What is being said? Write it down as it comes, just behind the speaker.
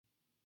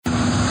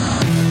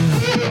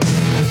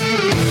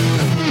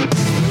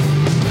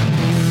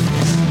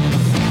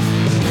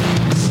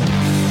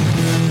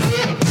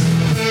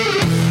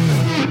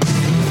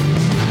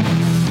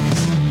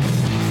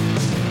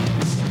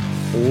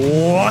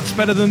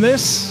better than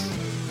this?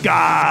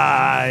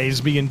 Guys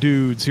being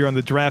dudes here on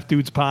the Draft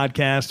Dudes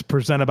podcast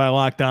presented by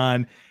Locked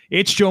On.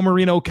 It's Joe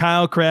Marino,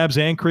 Kyle Krabs,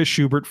 and Chris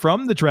Schubert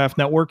from the Draft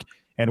Network,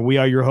 and we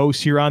are your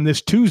hosts here on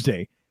this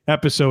Tuesday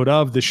episode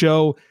of the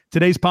show.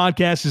 Today's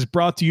podcast is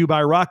brought to you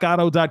by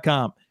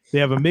RockAuto.com. They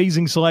have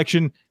amazing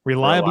selection,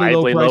 reliably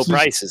low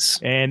prices,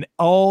 and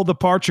all the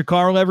parts your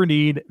car will ever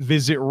need.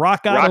 Visit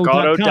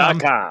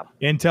RockAuto.com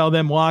and tell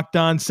them Locked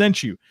On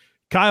sent you.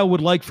 Kyle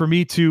would like for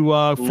me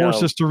to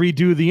force us to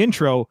redo the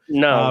intro.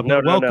 No.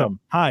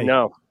 Hi.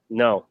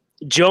 No.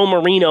 Joe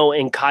Marino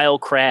and Kyle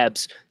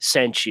Krabs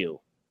sent you.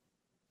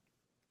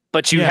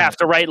 But you have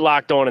to write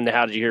Locked On in the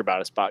How Did You Hear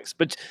About Us box.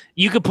 But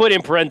you could put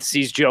in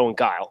parentheses Joe and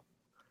Kyle.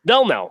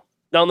 They'll know.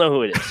 They'll know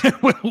who it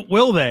is.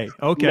 Will they?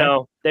 Okay.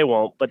 No, they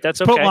won't, but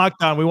that's okay. Put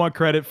Locked On. We want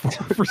credit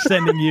for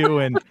sending you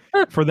and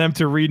for them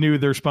to renew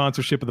their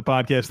sponsorship of the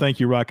podcast. Thank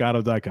you,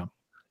 RockAuto.com.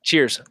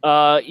 Cheers.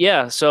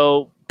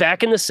 So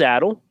back in the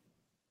saddle.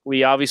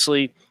 We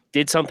obviously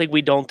did something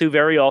we don't do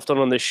very often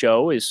on this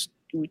show is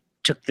we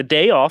took the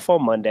day off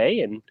on Monday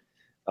and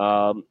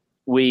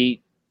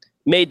we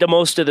made the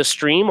most of the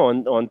stream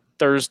on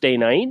Thursday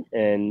night.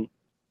 And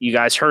you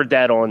guys heard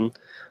that on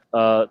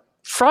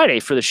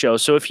Friday for the show.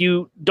 So if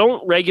you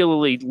don't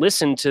regularly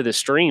listen to the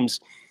streams,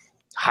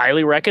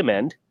 highly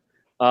recommend.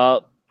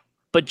 But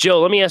Joe,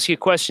 let me ask you a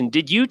question.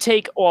 Did you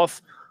take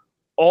off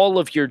all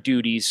of your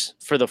duties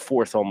for the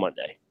 4th on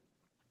Monday?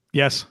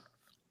 Yes.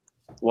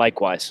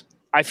 Likewise.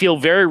 I feel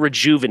very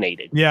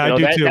rejuvenated. Yeah, I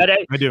do too.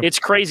 I do. It's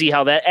crazy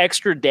how that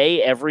extra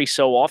day every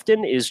so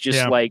often is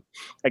just like,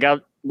 I got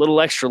a little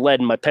extra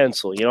lead in my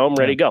pencil. I'm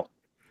ready to go.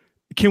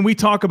 Can we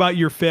talk about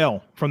your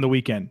fail from the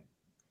weekend?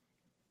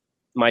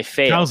 My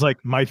fail. Sounds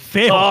like my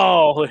fail.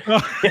 Oh,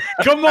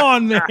 come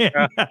on, man.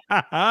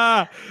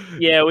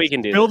 Yeah, we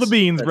can do Spill the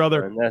beans,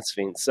 brother. Fine. That's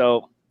fine.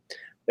 So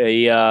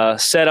they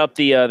set up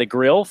the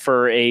grill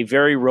for a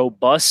very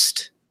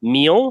robust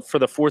meal for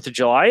the 4th of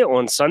July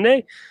on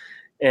Sunday.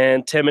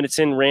 And 10 minutes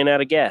in, ran out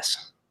of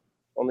gas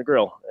on the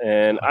grill.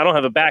 And I don't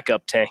have a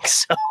backup tank.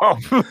 So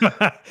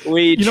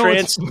we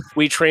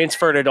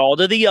transferred it all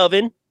to the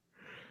oven.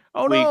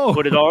 Oh, no. We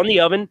put it all in the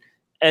oven.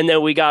 And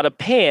then we got a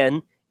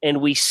pan, and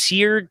we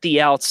seared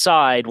the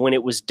outside when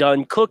it was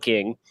done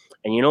cooking.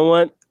 And you know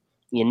what?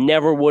 You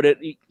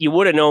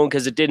would have known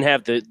because it didn't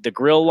have the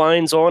grill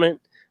lines on it.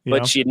 Yeah.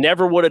 But you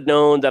never would have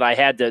known that I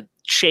had to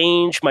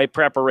change my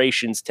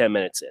preparations 10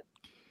 minutes in.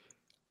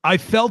 I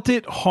felt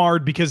it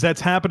hard because that's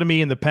happened to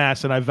me in the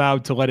past, and I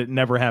vowed to let it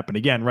never happen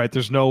again. Right?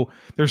 There's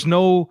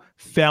no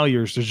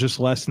failures. There's just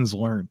lessons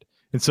learned.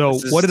 And so,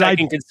 what did I?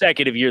 Second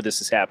consecutive year this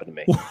has happened to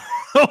me.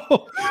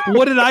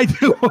 What did I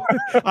do?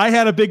 I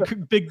had a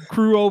big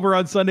crew over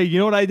on Sunday. You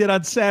know what I did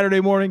on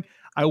Saturday morning?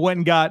 I went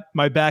and got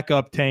my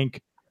backup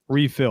tank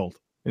refilled,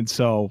 and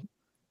so,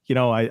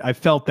 I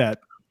felt that.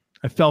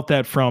 I felt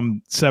that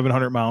from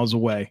 700 miles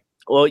away.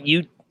 Well,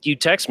 you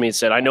text me and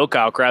said, I know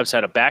Kyle Krabs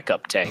had a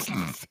backup tank.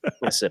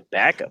 I said,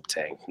 backup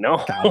tank?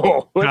 No.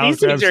 These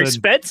things are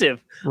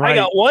expensive. Right. I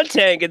got one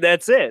tank and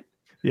that's it.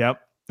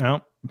 Yep.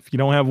 Well, if you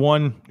only have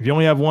one,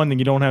 then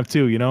you don't have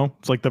two,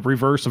 It's like the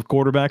reverse of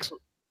quarterbacks.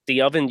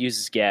 The oven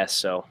uses gas,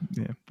 so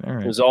yeah. All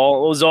right. It was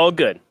all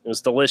good. It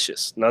was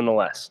delicious,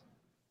 nonetheless.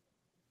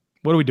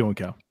 What are we doing,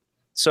 Cal?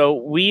 So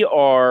we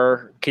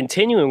are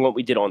continuing what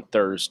we did on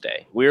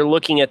Thursday. We're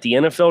looking at the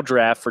NFL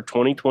draft for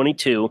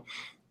 2022.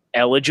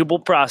 Eligible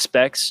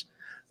prospects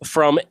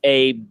from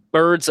a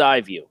bird's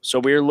eye view. So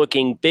we're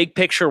looking big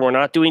picture. We're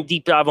not doing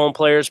deep dive on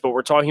players, but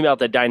we're talking about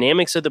the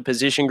dynamics of the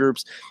position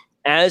groups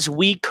as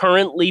we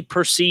currently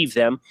perceive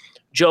them.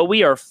 Joe,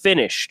 we are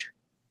finished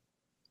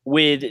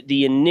with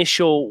the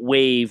initial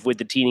wave with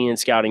the TD and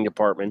scouting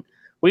department.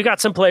 We've got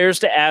some players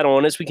to add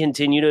on as we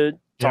continue to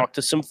talk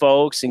to some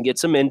folks and get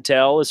some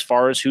intel as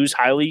far as who's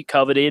highly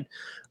coveted.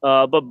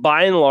 But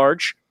by and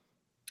large,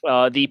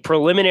 the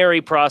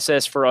preliminary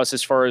process for us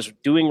as far as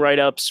doing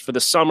write-ups for the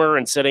summer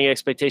and setting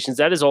expectations,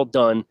 that is all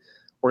done.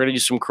 We're going to do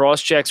some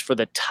cross-checks for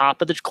the top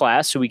of the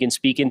class so we can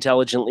speak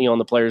intelligently on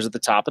the players at the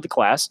top of the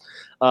class.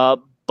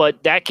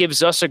 But that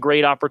gives us a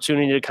great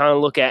opportunity to kind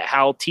of look at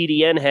how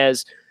TDN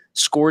has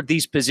scored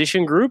these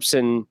position groups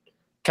and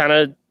kind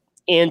of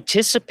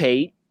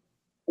anticipate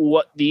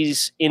what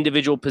these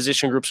individual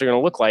position groups are going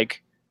to look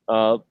like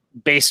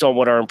based on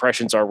what our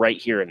impressions are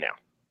right here and now.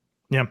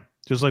 Yeah.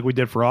 Just like we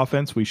did for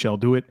offense, we shall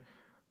do it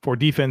for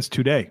defense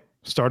today,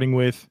 starting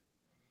with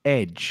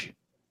edge.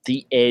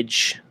 The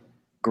edge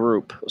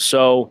group.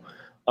 So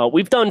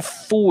we've done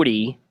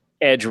 40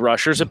 edge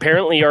rushers.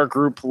 Apparently our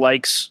group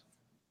likes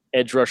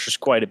edge rushers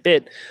quite a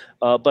bit.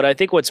 But I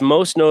think what's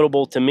most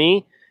notable to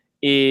me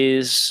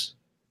is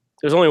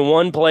there's only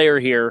one player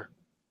here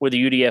with a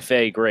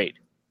UDFA grade.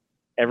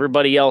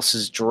 Everybody else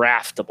is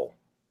draftable.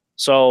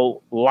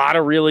 So a lot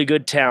of really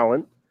good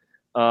talent.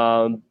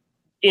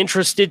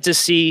 Interested to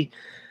see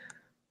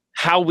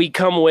how we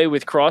come away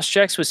with cross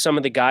checks with some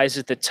of the guys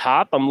at the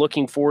top. I'm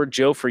looking forward,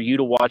 Joe, for you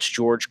to watch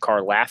George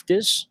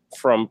Karlaftis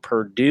from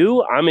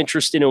Purdue. I'm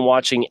interested in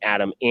watching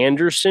Adam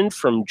Anderson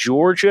from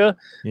Georgia.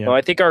 Yeah. Now,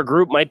 I think our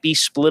group might be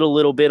split a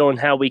little bit on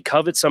how we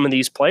covet some of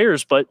these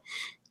players, but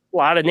a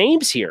lot of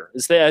names here.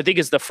 I think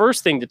is the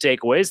first thing to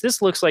take away is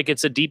this looks like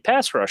it's a deep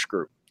pass rush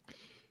group.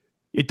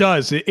 It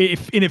does. And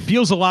it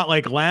feels a lot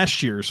like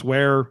last year's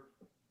where,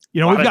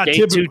 we've got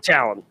day two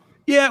talent.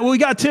 Yeah, well, we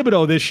got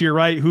Thibodeau this year,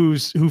 right? Who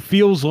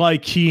feels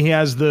like he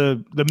has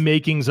the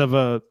makings of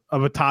a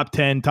top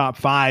 10, top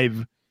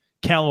 5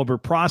 caliber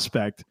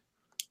prospect,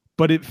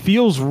 but it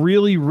feels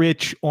really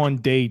rich on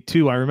day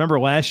 2. I remember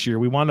last year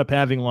we wound up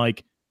having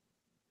like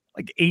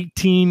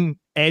 18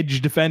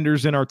 edge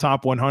defenders in our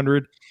top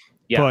 100,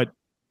 but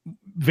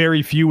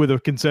very few with a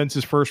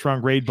consensus first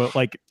round grade. But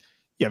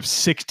you have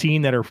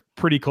 16 that are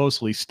pretty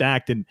closely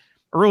stacked, and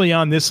early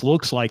on this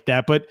looks like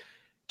that, but.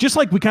 Just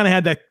like we kind of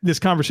had this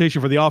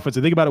conversation for the offense,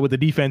 I think about it with the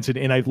defense,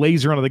 and I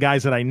laser onto the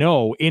guys that I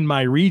know in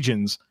my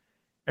regions.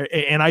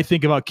 And I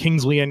think about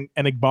Kingsley and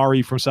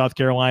Enagbare from South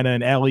Carolina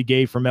and Ali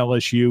Gay from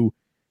LSU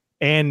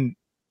and,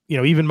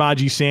 even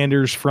Maji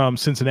Sanders from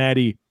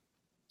Cincinnati.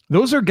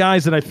 Those are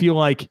guys that I feel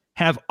like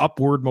have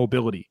upward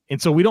mobility.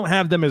 And so we don't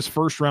have them as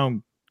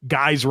first-round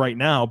guys right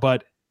now,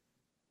 but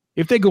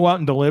if they go out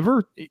and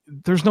deliver,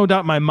 there's no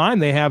doubt in my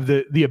mind they have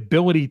the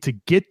ability to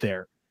get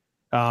there.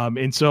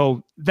 And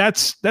so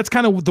that's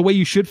kind of the way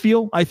you should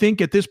feel, I think,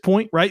 at this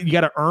point, right? You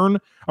got to earn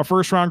a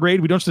first round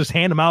grade. We don't just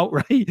hand them out,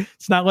 right?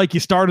 It's not like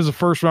you start as a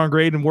first round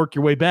grade and work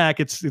your way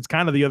back. It's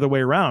kind of the other way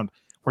around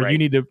where right. you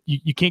need to,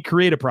 you can't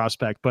create a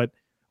prospect, but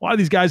a lot of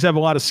these guys have a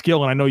lot of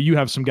skill. And I know you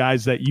have some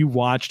guys that you've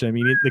watched. I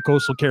mean, the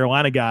Coastal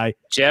Carolina guy,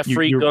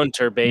 Jeffrey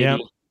Gunter, baby. Yeah,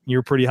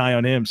 you're pretty high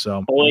on him.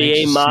 So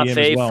Boye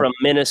Mafe from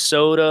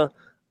Minnesota.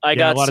 I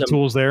got a lot of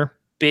tools there.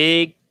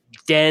 Big,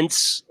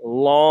 dense,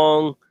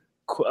 long,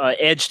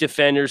 edge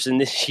defenders in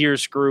this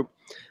year's group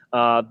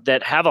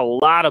that have a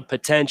lot of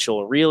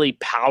potential, really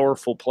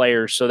powerful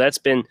players. So that's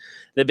been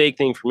the big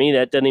thing for me.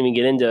 That doesn't even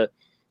get into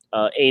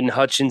Aiden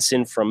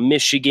Hutchinson from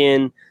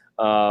Michigan.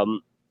 I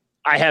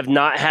have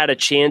not had a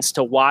chance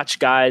to watch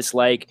guys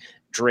like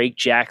Drake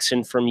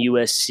Jackson from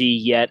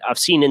USC yet. I've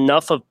seen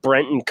enough of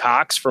Brenton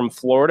Cox from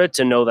Florida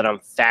to know that I'm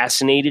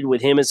fascinated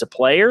with him as a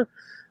player.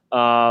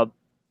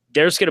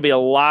 There's going to be a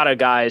lot of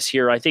guys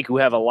here, I think, who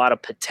have a lot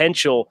of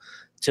potential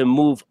to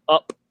move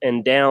up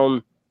and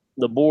down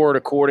the board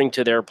according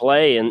to their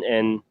play.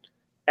 And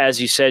as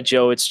you said,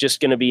 Joe, it's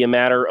just going to be a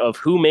matter of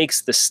who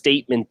makes the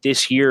statement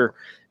this year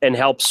and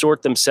help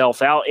sort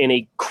themselves out in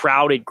a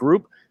crowded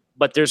group.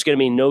 But there's going to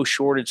be no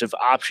shortage of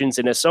options.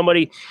 And as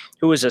somebody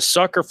who is a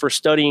sucker for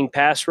studying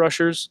pass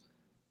rushers,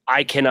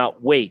 I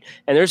cannot wait.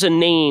 And there's a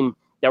name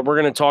that we're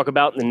going to talk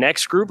about in the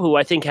next group who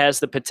I think has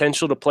the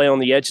potential to play on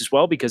the edge as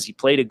well because he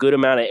played a good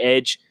amount of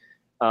edge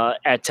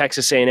at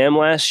Texas A&M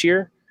last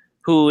year,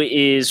 who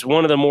is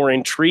one of the more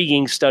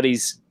intriguing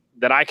studies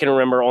that I can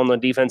remember on the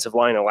defensive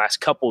line in the last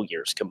couple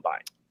years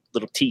combined.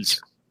 Little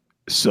teaser.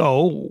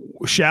 So,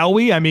 shall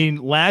we? I mean,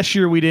 last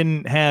year we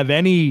didn't have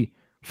any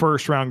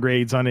first-round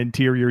grades on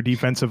interior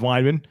defensive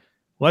linemen.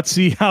 Let's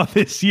see how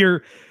this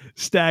year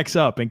stacks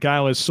up. And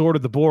Kyle has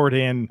sorted the board,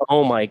 and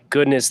oh my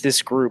goodness,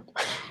 this group.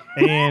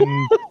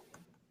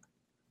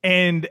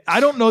 and I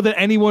don't know that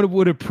anyone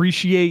would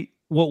appreciate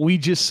what we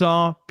just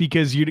saw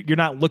because you're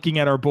not looking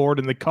at our board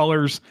and the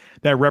colors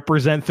that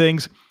represent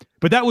things.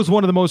 But that was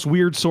one of the most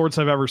weird sorts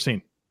I've ever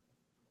seen.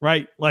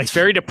 Right? Like, it's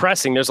very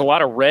depressing. There's a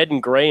lot of red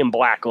and gray and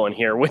black on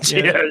here, which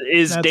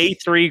is day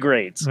 3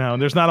 grades. No,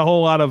 there's not a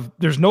whole lot of,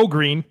 there's no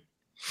green.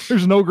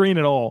 There's no green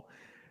at all.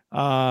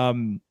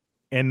 And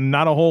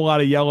not a whole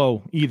lot of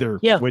yellow either.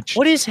 Yeah.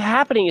 What is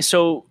happening?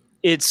 So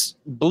it's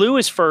blue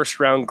is first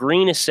round,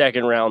 green is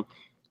second round,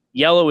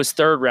 yellow is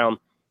third round.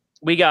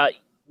 We got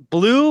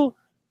blue,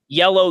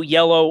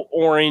 yellow,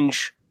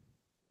 orange,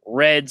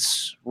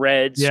 reds,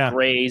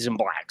 grays, and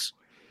blacks.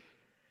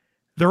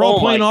 They're all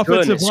playing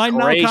offensive line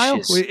now, Kyle.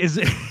 Is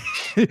it,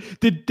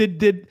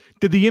 did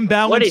the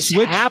imbalance what is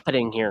switch?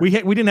 Happening here? We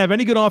didn't have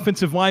any good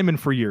offensive linemen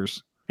for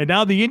years, and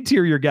now the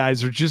interior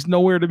guys are just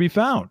nowhere to be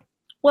found.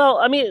 Well,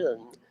 I mean,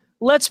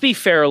 let's be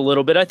fair a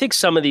little bit. I think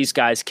some of these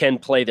guys can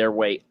play their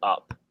way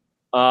up.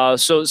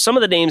 So some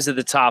of the names at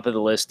the top of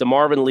the list: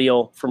 DeMarvin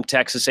Leal from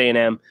Texas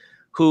A&M,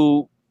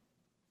 who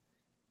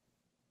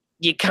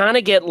you kind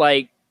of get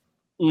like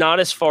not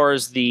as far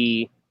as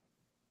the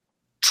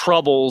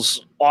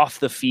troubles off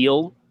the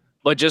field,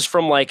 but just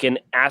from like an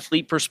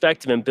athlete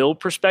perspective and build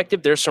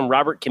perspective, there's some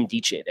Robert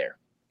Kimdiche there.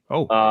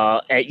 Oh,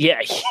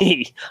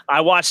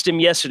 I watched him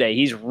yesterday.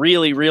 He's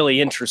really,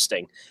 really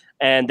interesting.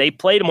 And they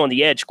played him on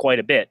the edge quite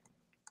a bit.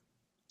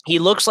 He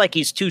looks like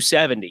he's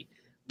 270,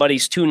 but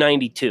he's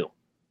 292.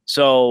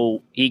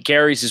 So he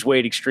carries his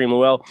weight extremely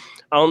well.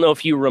 I don't know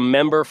if you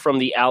remember from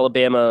the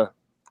Alabama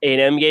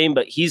A&M game,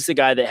 but he's the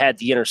guy that had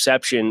the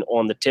interception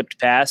on the tipped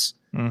pass.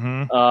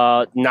 Mm-hmm.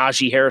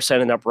 Najee Harris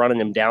ended up running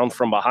him down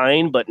from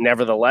behind, but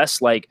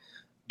nevertheless, like,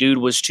 dude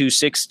was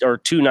 260 or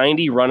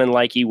 290 running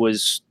like he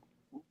was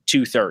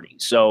 230.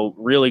 So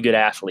really good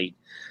athlete.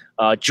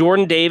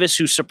 Jordan Davis,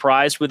 who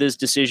surprised with his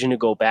decision to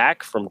go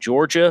back from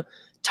Georgia.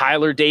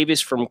 Tyler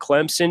Davis from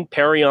Clemson.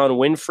 Perion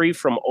Winfrey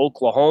from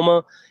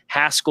Oklahoma.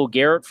 Haskell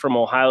Garrett from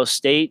Ohio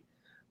State.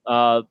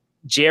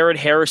 Jared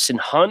Harrison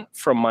Hunt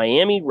from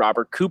Miami.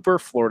 Robert Cooper,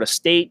 Florida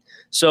State.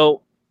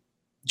 So,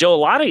 Joe,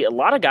 a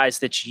lot of guys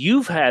that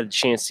you've had a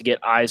chance to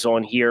get eyes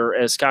on here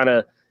as kind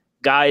of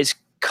guys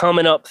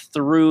coming up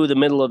through the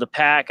middle of the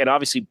pack. And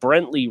obviously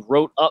Brentley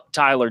wrote up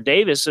Tyler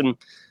Davis, and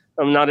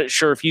I'm not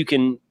sure if you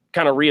can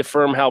kind of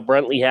reaffirm how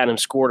Brentley had him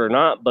scored or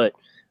not, but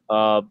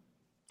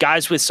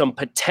guys with some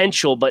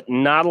potential, but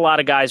not a lot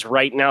of guys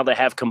right now that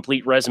have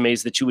complete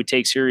resumes that you would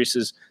take serious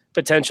as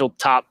potential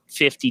top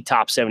 50,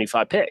 top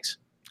 75 picks.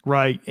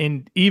 Right.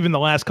 And even the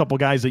last couple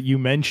guys that you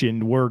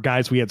mentioned were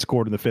guys we had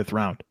scored in the 5th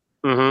round.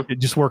 Mm-hmm.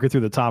 Just working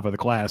through the top of the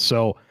class.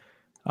 So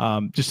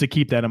just to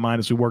keep that in mind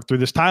as we work through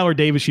this. Tyler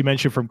Davis, you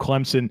mentioned from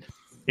Clemson.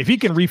 If he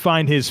can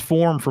refine his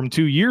form from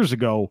 2 years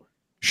ago,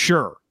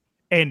 sure.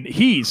 And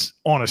he's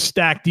on a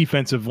stacked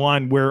defensive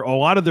line where a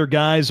lot of their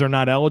guys are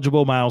not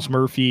eligible. Miles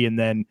Murphy, and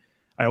then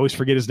I always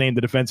forget his name,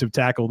 the defensive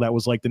tackle that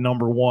was like the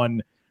number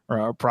 1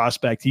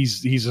 prospect.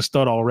 He's a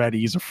stud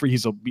already.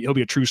 He'll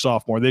be a true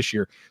sophomore this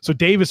year. So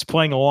Davis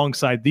playing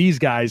alongside these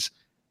guys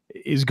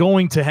is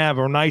going to have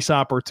a nice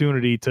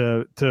opportunity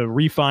to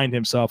refine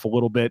himself a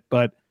little bit.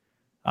 But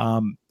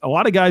a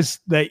lot of guys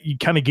that you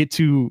kind of get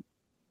to,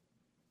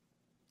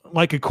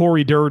 like a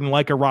Corey Durden,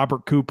 like a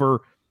Robert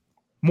Cooper,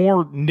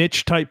 more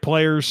niche type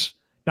players,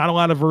 not a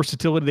lot of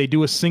versatility. They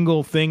do a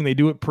single thing. They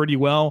do it pretty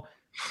well.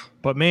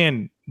 But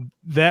man,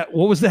 what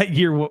was that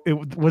year?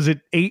 Was it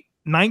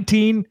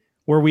 19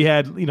 where we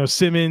had,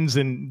 Simmons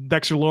and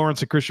Dexter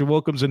Lawrence and Christian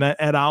Wilkins and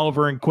Ed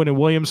Oliver and Quinton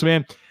Williams,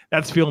 man?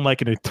 That's feeling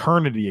like an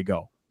eternity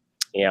ago.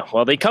 Yeah,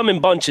 well, they come in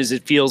bunches,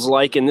 it feels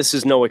like, and this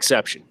is no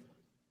exception.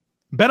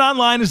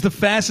 BetOnline is the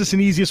fastest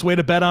and easiest way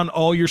to bet on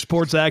all your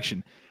sports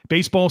action.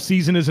 Baseball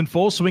season is in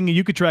full swing, and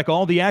you can track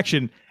all the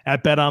action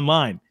at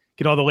BetOnline.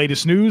 Get all the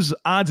latest news,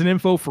 odds, and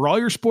info for all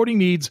your sporting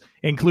needs,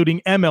 including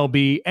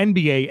MLB,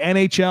 NBA,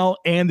 NHL,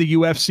 and the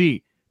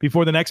UFC.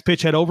 Before the next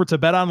pitch, head over to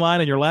BetOnline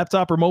on your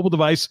laptop or mobile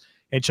device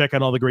and check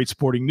out all the great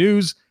sporting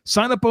news,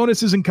 sign-up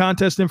bonuses, and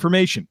contest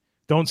information.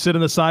 Don't sit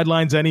on the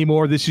sidelines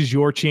anymore. This is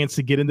your chance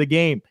to get in the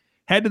game.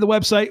 Head to the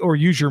website or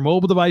use your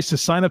mobile device to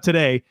sign up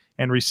today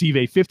and receive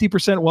a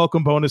 50%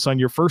 welcome bonus on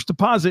your first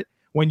deposit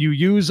when you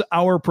use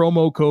our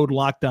promo code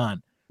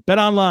LOCKEDON.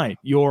 BetOnline,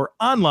 your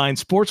online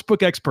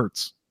sportsbook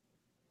experts.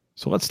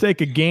 So let's take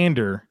a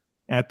gander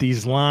at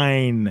these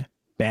linebackers.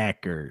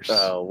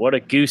 Oh, what a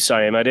goose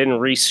I am. I didn't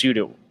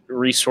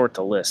resort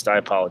the list. I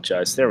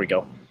apologize. There we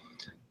go.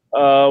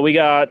 We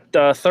got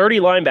 30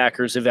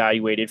 linebackers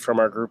evaluated from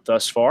our group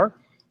thus far.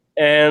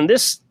 And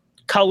this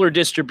color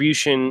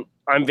distribution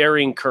I'm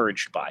very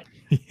encouraged by.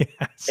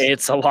 Yes.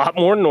 It's a lot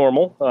more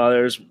normal.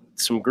 There's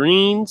some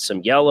green,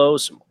 some yellow,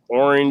 some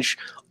orange,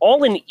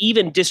 all in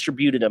even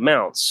distributed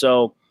amounts.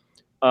 So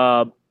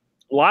a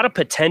lot of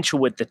potential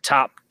with the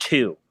top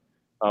 2,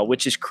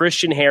 which is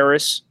Christian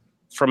Harris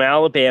from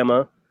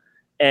Alabama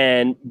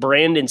and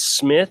Brandon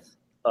Smith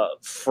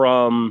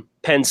from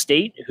Penn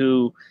State,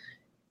 who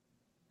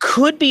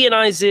could be an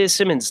Isaiah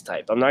Simmons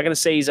type. I'm not going to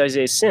say he's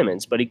Isaiah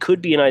Simmons, but he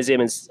could be an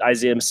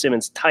Isaiah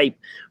Simmons type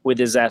with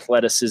his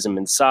athleticism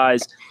and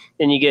size.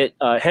 And you get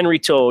Henry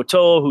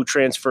To'oTo'o, who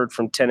transferred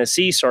from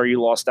Tennessee. Sorry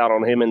you lost out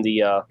on him in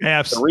the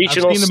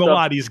regional I've seen him stuff. a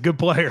lot. He's a good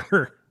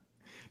player.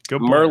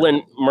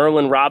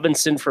 Merlin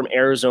Robinson from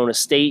Arizona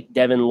State.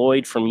 Devin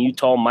Lloyd from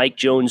Utah. Mike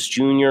Jones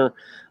Jr.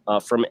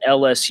 From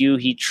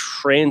LSU. He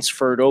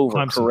transferred over,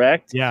 Clemson.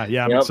 Correct? Yeah,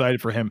 I'm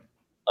excited for him.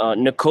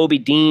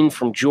 Nakobe Dean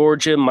from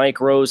Georgia, Mike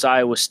Rose,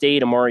 Iowa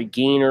State, Amari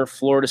Gainer,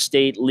 Florida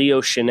State,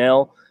 Leo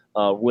Chanel,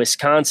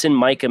 Wisconsin,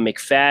 Micah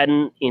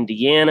McFadden,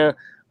 Indiana.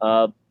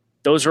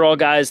 Those are all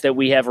guys that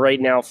we have right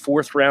now,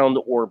 4th round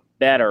or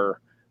better.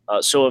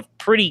 So a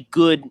pretty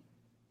good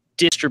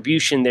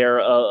distribution there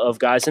of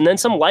guys, and then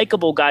some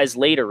likable guys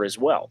later as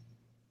well.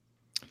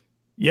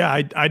 Yeah,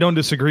 I don't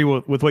disagree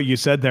with what you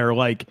said there.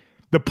 Like,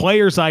 the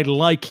players I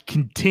like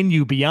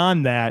continue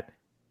beyond that.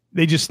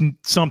 They just need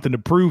something to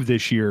prove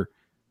this year.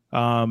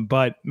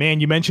 But, man,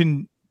 you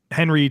mentioned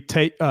Henry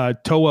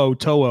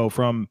To'oTo'o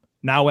from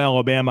now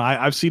Alabama.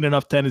 I've seen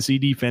enough Tennessee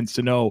defense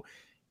to know,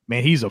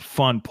 man, he's a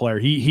fun player.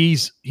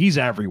 He's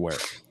everywhere.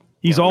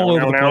 He's all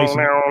over the place.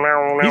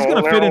 He's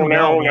going to fit in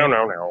well.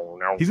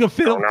 He's going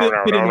to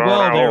fit in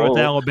well there with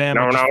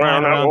Alabama. Just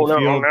flying around the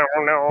field.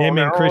 Him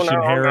and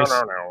Christian Harris.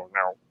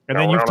 And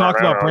then you've talked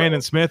about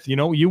Brandon Smith.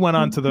 You went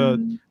on to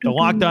the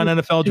Locked On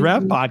NFL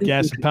Draft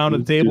podcast and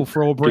pounded the table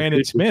for old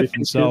Brandon Smith.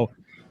 And so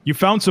you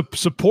found some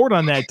support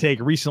on that take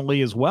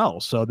recently as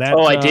well. So that.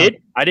 Oh, I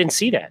did? I didn't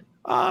see that.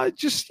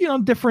 Just,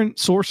 different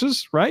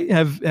sources, right,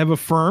 have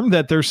affirmed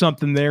that there's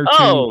something there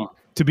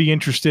to be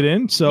interested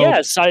in. So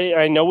yes,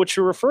 I know what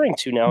you're referring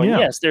to now. Yeah. And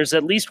yes, there's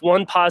at least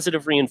one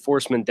positive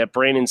reinforcement that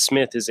Brandon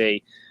Smith is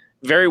a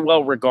very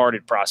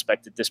well-regarded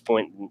prospect at this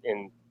point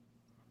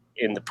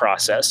in the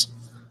process.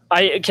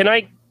 Can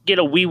I get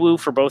a wee-woo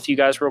for both you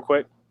guys real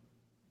quick?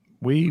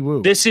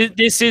 Wee-woo. This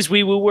is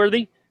wee-woo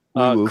worthy.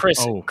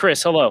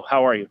 Chris, hello.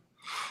 How are you?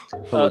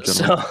 Hello,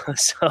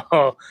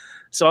 gentlemen.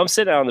 So I'm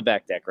sitting out on the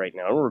back deck right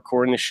now. We're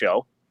recording the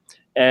show,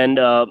 and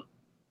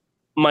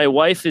my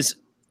wife is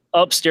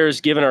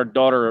upstairs giving our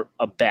daughter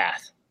a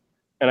bath,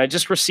 and I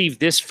just received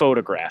this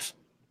photograph.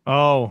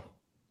 Oh,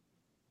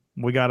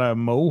 we got a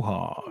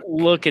mohawk.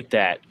 Look at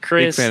that,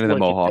 Chris. Big fan of the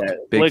mohawk.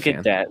 Look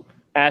at that.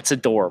 That's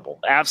adorable.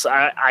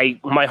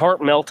 My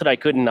heart melted. I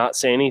could not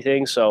say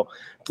anything. So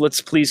let's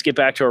please get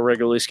back to our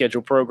regularly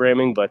scheduled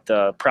programming. But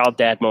proud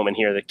dad moment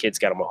here. The kid's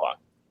got a mohawk.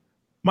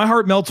 My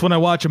heart melts when I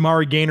watch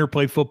Amari Gaynor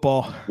play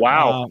football.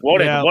 Wow,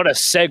 what a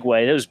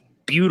segue! That was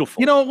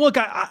beautiful. Look,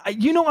 I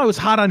was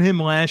hot on him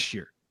last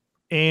year,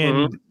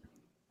 and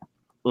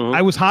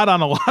I was hot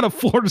on a lot of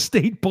Florida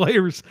State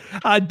players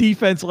on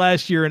defense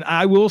last year. And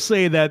I will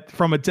say that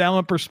from a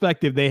talent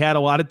perspective, they had a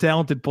lot of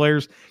talented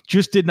players,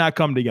 just did not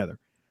come together.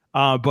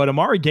 But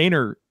Amari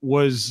Gaynor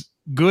was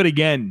good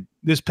again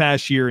this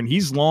past year, and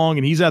he's long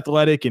and he's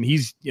athletic, and he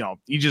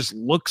just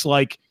looks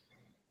like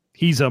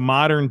he's a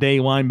modern day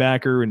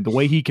linebacker, and the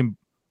way he can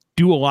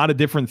do a lot of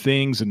different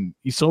things, and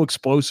he's so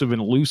explosive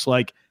and loose.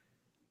 Like,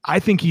 I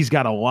think he's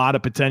got a lot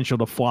of potential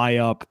to fly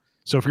up.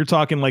 So if you're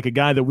talking like a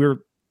guy that we're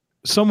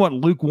somewhat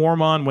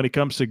lukewarm on when it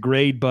comes to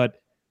grade,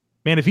 but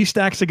man, if he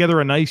stacks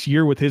together a nice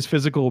year with his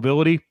physical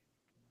ability,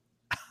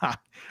 I'm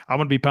going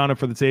to be pounding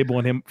for the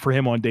table for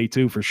him on day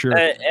 2 for sure.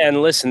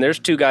 And listen, there's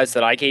 2 guys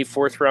that I gave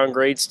 4th round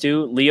grades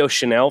to. Leo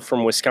Chanel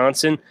from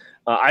Wisconsin.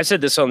 I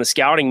said this on the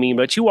scouting meme,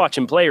 but you watch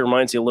him play, it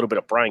reminds you a little bit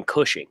of Brian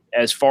Cushing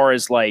as far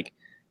as like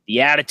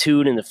the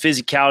attitude and the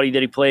physicality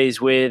that he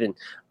plays with. And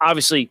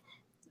obviously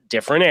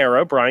different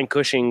era. Brian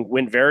Cushing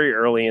went very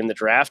early in the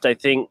draft. I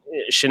think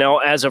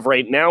Chanel, as of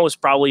right now, is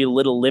probably a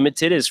little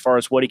limited as far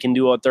as what he can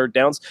do on third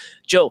downs.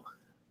 Joe,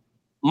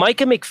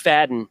 Micah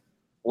McFadden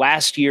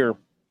last year,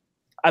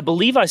 I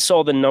believe I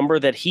saw the number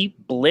that he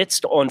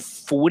blitzed on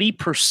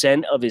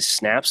 40% of his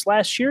snaps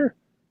last year.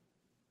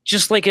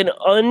 Just like an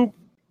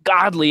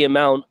ungodly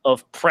amount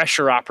of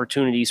pressure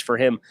opportunities for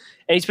him.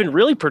 And he's been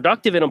really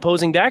productive in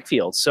opposing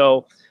backfields.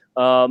 So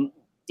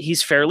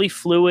he's fairly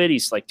fluid.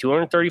 He's like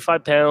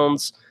 235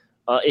 pounds.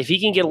 If he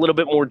can get a little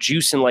bit more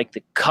juice in like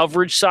the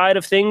coverage side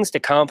of things to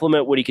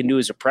complement what he can do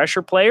as a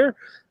pressure player,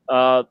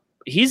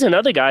 he's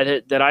another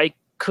guy that I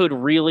could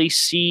really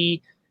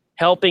see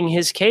helping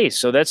his case.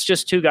 So that's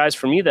just 2 guys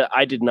for me that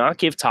I did not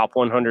give top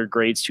 100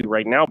 grades to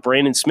right now.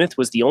 Brandon Smith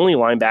was the only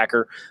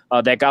linebacker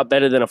that got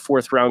better than a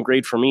 4th round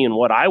grade for me in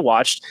what I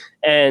watched.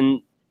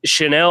 And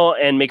Chanel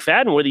and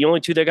McFadden were the only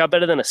 2 that got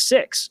better than a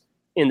 6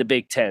 in the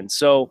Big Ten.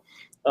 So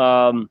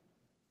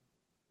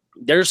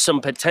there's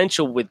some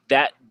potential with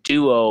that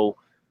duo.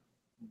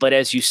 But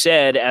as you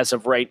said, as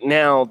of right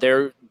now,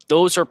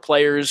 those are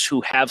players who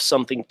have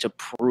something to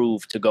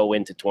prove to go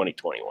into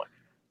 2021.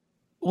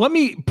 Let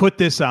me put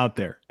this out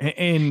there,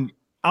 and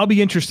I'll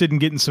be interested in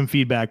getting some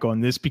feedback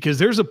on this, because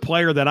there's a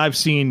player that I've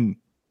seen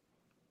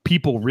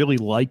people really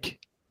like,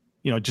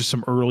 just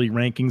some early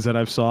rankings that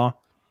I've saw,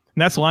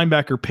 and that's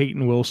linebacker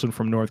Peyton Wilson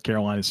from North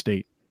Carolina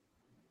State.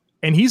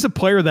 And he's a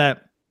player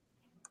that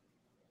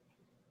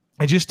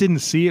I just didn't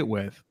see it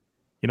with.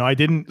 I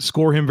didn't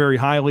score him very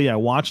highly. I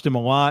watched him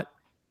a lot,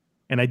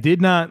 and I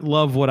did not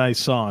love what I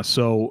saw.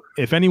 So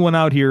if anyone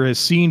out here has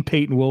seen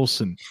Peyton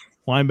Wilson,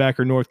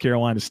 linebacker North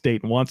Carolina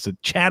State, and wants to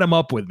chat him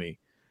up with me,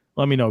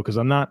 let me know, because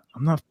I'm not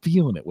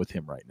feeling it with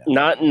him right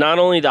now. Not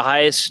only the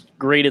highest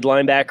graded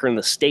linebacker in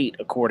the state,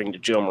 according to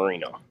Joe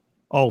Marino.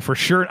 Oh, for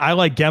sure. I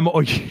like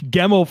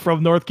Gemmel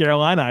from North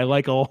Carolina. I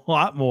like a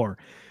lot more.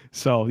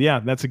 So yeah,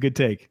 that's a good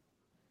take.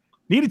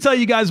 Need to tell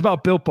you guys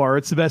about Built Bar.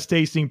 It's the best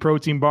tasting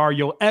protein bar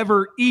you'll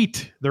ever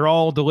eat. They're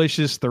all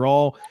delicious. They're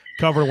all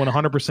covered in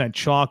 100%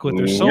 chocolate.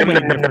 There's so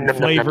many different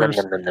flavors.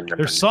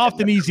 They're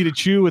soft and easy to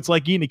chew. It's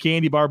like eating a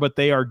candy bar, but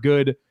they are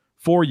good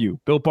for you.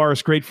 Built Bar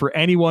is great for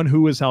anyone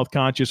who is health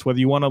conscious, whether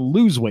you want to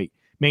lose weight,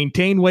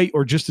 maintain weight,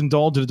 or just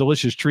indulge in a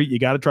delicious treat. You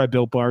got to try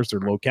Built Bars. They're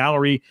low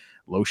calorie,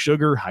 low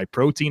sugar, high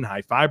protein,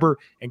 high fiber,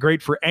 and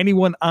great for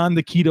anyone on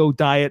the keto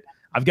diet.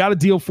 I've got a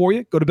deal for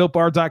you. Go to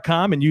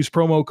BuiltBar.com and use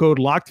promo code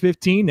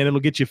LOCKED15, and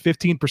it'll get you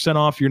 15%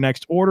 off your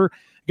next order.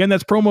 Again,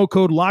 that's promo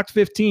code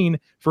LOCKED15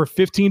 for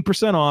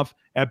 15% off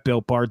at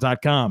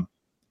BuiltBar.com.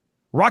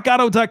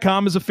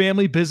 RockAuto.com is a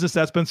family business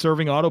that's been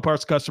serving auto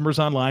parts customers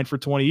online for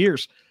 20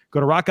 years. Go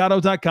to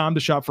RockAuto.com to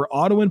shop for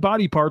auto and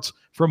body parts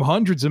from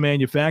hundreds of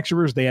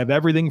manufacturers. They have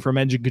everything from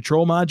engine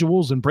control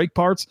modules and brake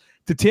parts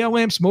to tail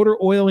lamps, motor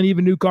oil, and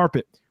even new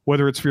carpet.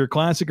 Whether it's for your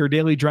classic or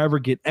daily driver,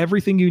 get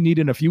everything you need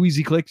in a few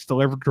easy clicks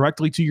delivered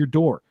directly to your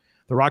door.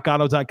 The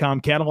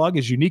RockAuto.com catalog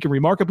is unique and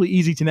remarkably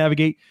easy to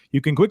navigate.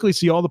 You can quickly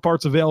see all the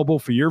parts available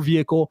for your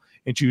vehicle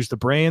and choose the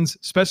brands,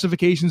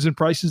 specifications, and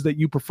prices that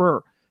you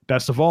prefer.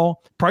 Best of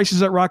all,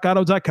 prices at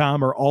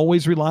RockAuto.com are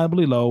always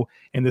reliably low,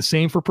 and the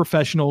same for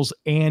professionals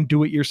and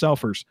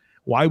do-it-yourselfers.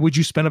 Why would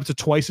you spend up to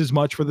twice as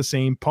much for the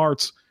same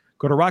parts?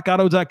 Go to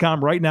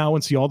RockAuto.com right now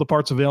and see all the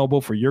parts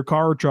available for your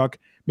car or truck.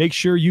 Make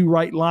sure you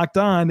write Locked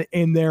On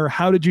in their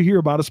How Did You Hear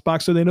About Us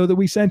box so they know that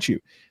we sent you.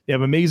 They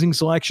have amazing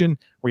selection,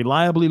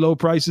 reliably low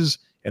prices,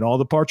 and all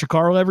the parts your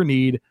car will ever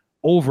need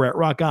over at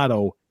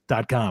RockAuto.com.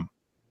 DraftNetwork.com.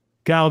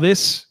 Kyle,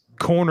 this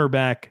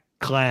cornerback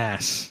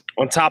class.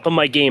 On top of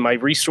my game, I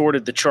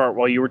resorted the chart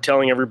while you were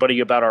telling everybody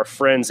about our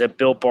friends at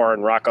Built Bar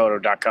and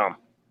RockAuto.com.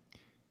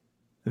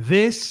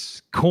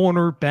 This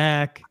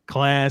cornerback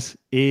class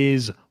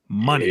is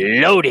money.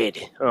 Loaded.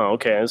 Oh,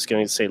 okay. I was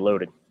going to say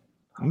loaded.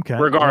 Okay.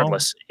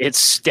 Regardless, it's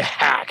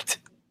stacked.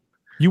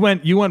 You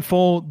went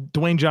full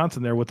Dwayne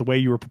Johnson there with the way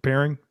you were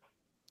preparing.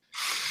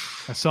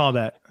 I saw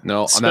that.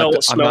 No,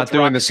 I'm not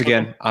doing this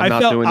again.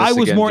 I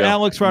was more Joe.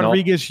 Alex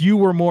Rodriguez. Nope. You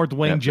were more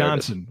Dwayne Yeah,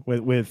 Johnson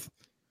with.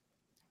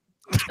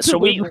 So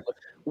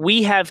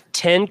we have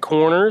 10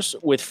 corners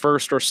with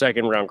first or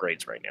second round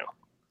grades right now.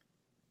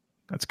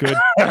 That's good.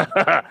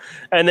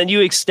 And then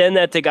you extend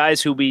that to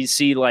guys who we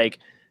see like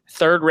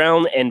third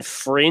round and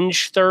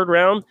fringe third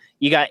round.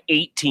 You got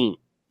 18.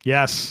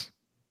 Yes.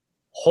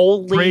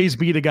 Holy praise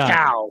be to God.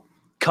 Cow.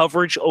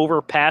 Coverage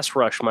over pass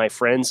rush, my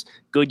friends.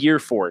 Good year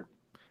for it.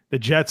 The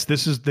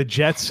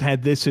Jets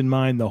had this in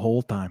mind the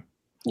whole time.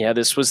 Yeah,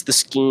 this was the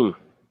scheme.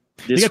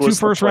 They got 2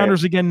 first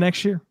rounders again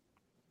next year.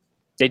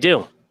 They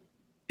do.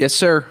 Yes,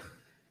 sir.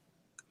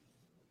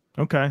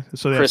 Okay.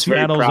 So they have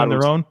Seattle's on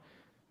their own.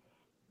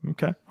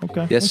 Okay.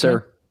 Yes,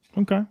 sir.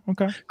 Okay.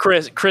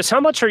 Chris, how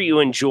much are you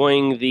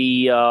enjoying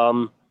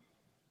the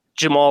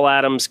Jamal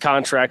Adams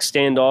contract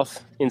standoff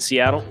in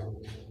Seattle?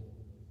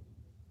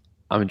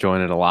 I'm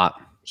enjoying it a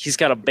lot. He's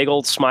got a big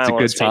old smile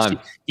on his face. Time.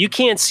 You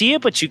can't see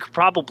it, but you could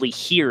probably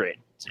hear it.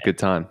 It's a good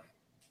time.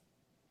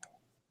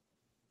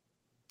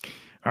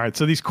 All right.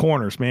 So these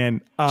corners,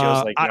 man.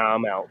 Joe's like, nah,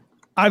 I'm out.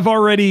 I've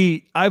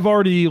already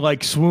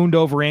like swooned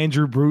over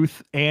Andrew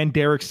Booth and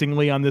Derek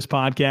Stingley on this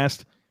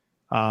podcast.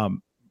 I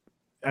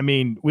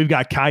mean, we've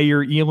got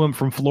Kyer Elam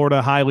from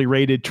Florida, highly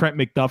rated. Trent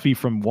McDuffie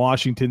from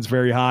Washington's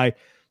very high.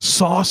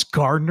 Sauce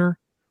Gardner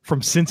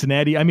from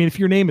Cincinnati. I mean, if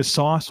your name is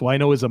Sauce, well, I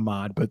know is a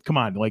mod, but come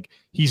on, like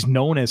he's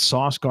known as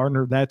Sauce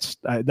Gardner. That's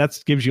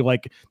gives you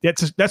like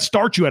that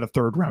starts you at a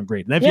third round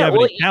grade. And if you have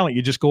any talent,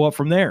 you just go up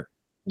from there.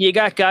 You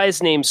got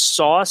guys named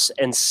Sauce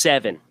and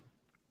Seven.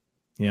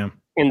 Yeah.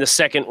 In the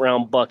second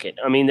round bucket.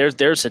 I mean,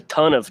 there's a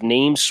ton of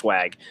name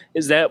swag.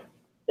 Is that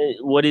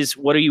what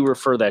do you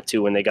refer that to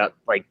when they got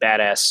like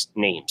badass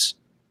names?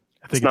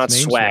 I think it's not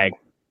swag.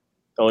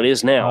 Oh, it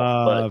is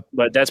now,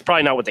 but that's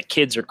probably not what the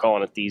kids are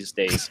calling it these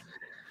days.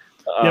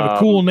 You have a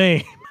cool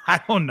name.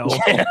 I don't know.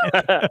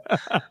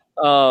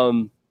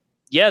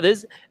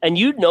 This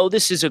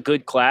this is a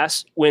good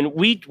class. When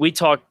we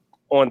talked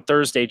on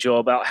Thursday, Joe,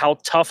 about how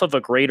tough of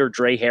a grader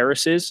Dre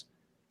Harris is.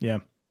 Yeah.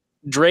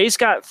 Dre's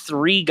got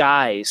 3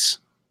 guys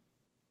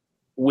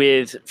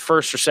with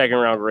first or second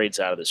round grades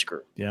out of this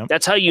group. Yeah.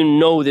 That's how you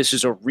know this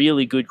is a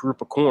really good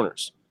group of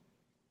corners.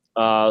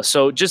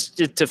 So just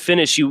to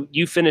finish,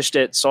 you finished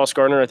at Sauce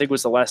Gardner, I think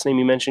was the last name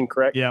you mentioned,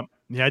 correct? Yeah.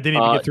 Yeah, I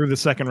didn't even get through the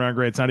second round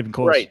grade. It's not even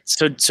close. Right.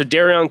 So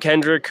Darion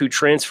Kendrick, who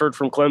transferred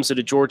from Clemson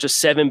to Georgia,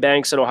 Seven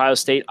Banks at Ohio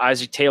State,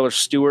 Isaac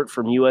Taylor-Stewart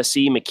from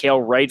USC,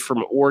 Mikael Wright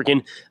from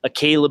Oregon,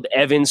 Caleb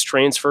Evans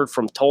transferred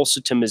from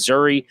Tulsa to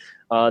Missouri.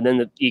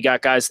 You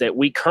got guys that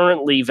we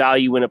currently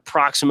value in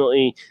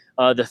approximately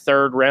the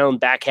third round,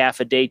 back half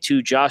of day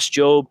 2. Josh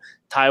Jobe,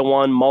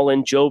 Taiwan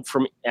Mullen, Jobe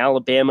from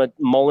Alabama,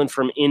 Mullen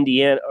from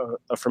Indiana,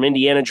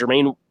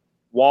 Jermaine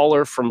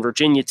Waller from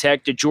Virginia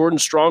Tech, to Jordan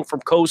Strong from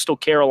Coastal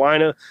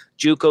Carolina,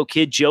 JUCO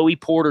kid Joey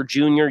Porter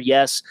Jr.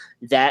 Yes,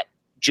 that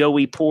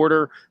Joey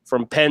Porter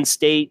from Penn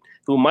State,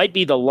 who might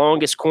be the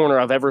longest corner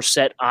I've ever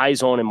set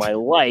eyes on in my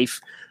life.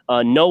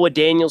 Noah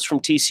Daniels from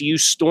TCU,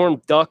 Storm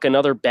Duck,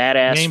 another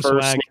badass name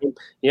first name.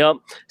 Yep.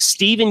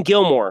 Stephen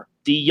Gilmore,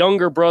 the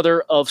younger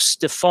brother of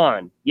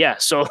Stephon. Yeah,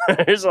 so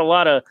there's a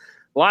lot of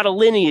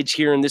lineage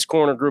here in this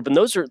corner group, and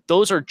those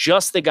are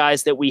just the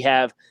guys that we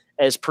have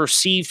as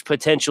perceived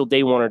potential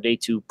day 1 or day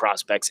 2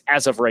 prospects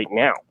as of right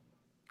now.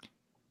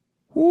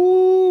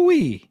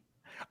 Ooh-wee.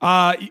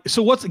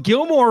 So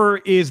Gilmore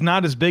is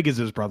not as big as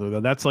his brother, though.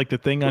 That's like the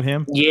thing on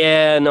him.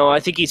 Yeah, no, I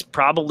think he's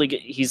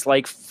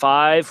like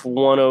 5',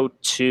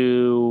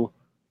 102,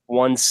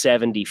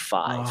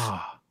 175.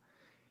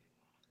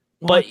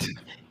 But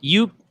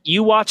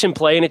you watch him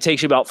play, and it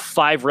takes you about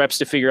 5 reps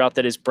to figure out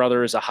that his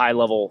brother is a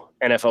high-level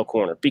NFL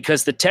corner,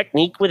 because the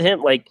technique with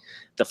him, like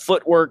the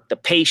footwork, the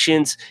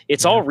patience,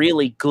 it's all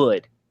really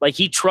good. Like,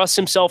 he trusts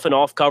himself in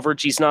off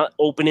coverage. He's not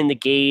opening the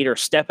gate or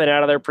stepping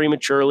out of there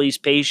prematurely. He's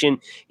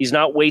patient. He's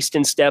not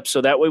wasting steps.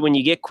 So that way, when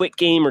you get quick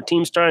game or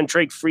teams trying to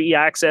take free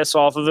access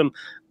off of him,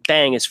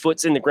 bang, his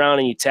foot's in the ground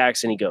and you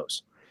tax and he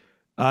goes.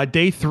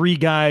 Day 3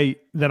 guy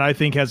that I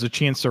think has a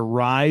chance to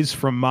rise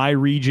from my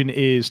region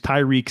is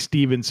Tyreek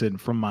Stevenson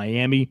from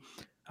Miami,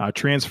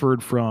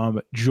 transferred from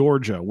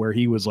Georgia, where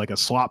he was like a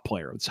slot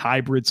player. It's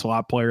hybrid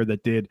slot player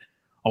that did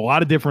a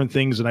lot of different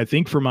things. And I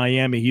think for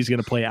Miami, he's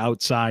going to play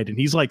outside, and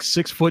he's like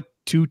 6 foot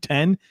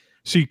 210.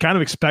 So you kind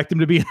of expect him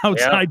to be an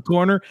outside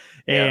corner,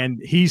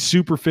 and he's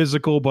super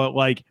physical, but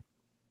like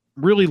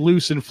really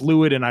loose and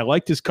fluid. And I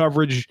liked his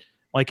coverage,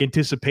 like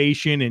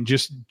anticipation and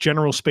just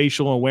general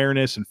spatial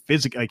awareness and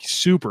physical, like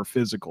super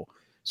physical.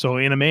 So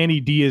in a Manny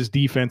Diaz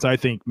defense, I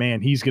think,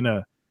 man, he's going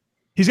to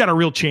he's got a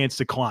real chance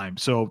to climb.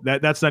 So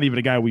that's not even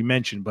a guy we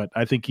mentioned, but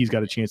I think he's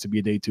got a chance to be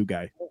a day 2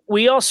 guy.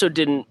 We also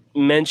didn't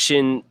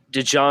mention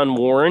DeJon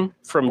Warren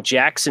from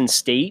Jackson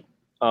State,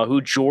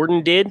 who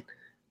Jordan did.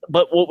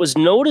 But what was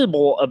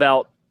notable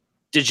about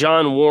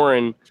DeJon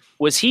Warren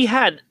was he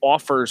had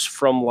offers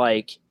from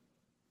like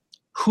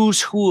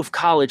who's who of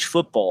college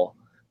football,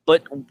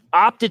 but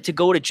opted to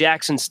go to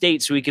Jackson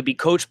State so he could be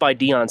coached by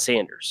Deion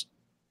Sanders.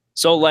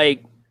 So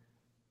like,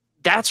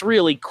 that's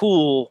really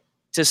cool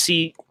to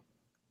see.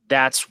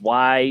 That's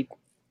why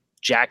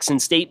Jackson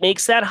State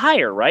makes that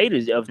hire, right?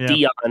 Of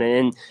Deion.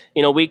 And,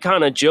 we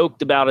kind of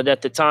joked about it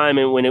at the time.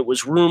 And when it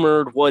was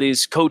rumored what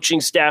his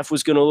coaching staff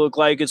was going to look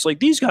like, it's like,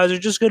 these guys are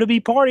just going to be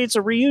party. It's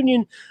a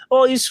reunion.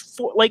 Oh, he's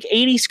like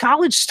 80s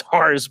college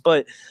stars.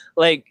 But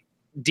like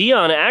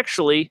Deion,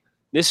 actually,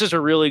 this is a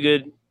really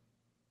good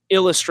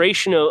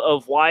illustration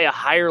of why a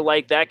hire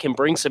like that can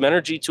bring some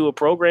energy to a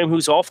program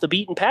who's off the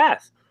beaten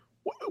path.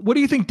 What do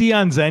you think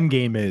Deion's end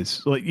game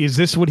is? Like, is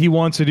this what he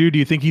wants to do? Do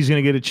you think he's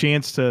going to get a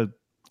chance to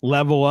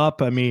level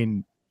up? I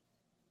mean,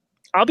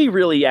 I'll be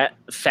really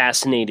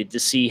fascinated to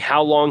see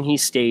how long he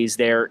stays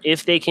there,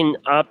 if they can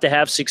opt to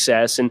have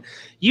success. And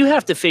you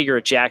have to figure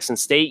at Jackson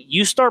State,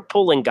 you start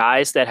pulling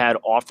guys that had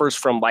offers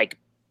from like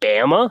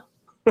Bama.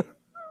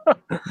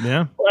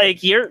 Yeah.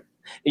 Like you're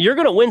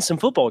going to win some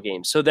football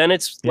games. So then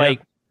it's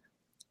like,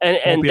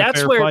 and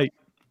that's where, fight.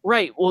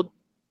 Right. Well,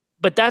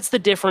 but that's the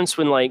difference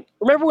when, like,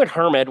 remember when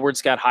Herm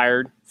Edwards got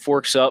hired,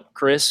 Forks Up,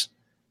 Chris?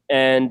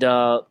 And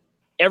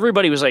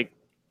everybody was like,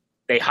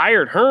 they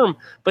hired Herm,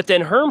 but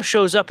then Herm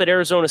shows up at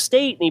Arizona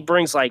State and he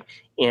brings like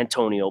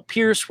Antonio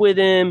Pierce with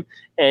him,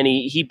 and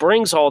he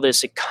brings all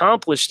this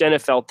accomplished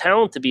NFL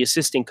talent to be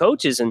assistant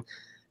coaches, and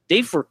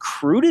they've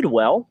recruited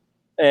well,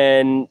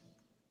 and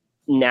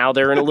now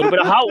they're in a little bit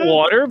of hot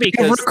water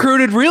because they've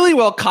recruited really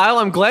well, Kyle.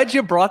 I'm glad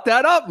you brought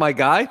that up, my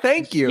guy.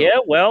 Thank you. Yeah,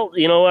 well,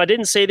 I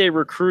didn't say they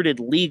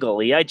recruited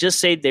legally. I just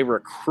said they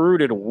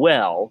recruited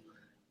well.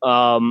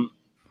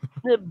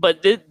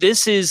 But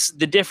this is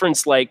the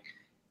difference. Like,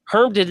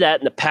 Herm did that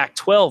in the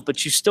Pac-12,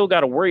 but you still got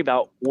to worry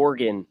about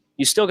Oregon.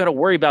 You still got to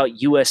worry about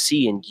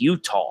USC and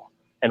Utah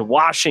and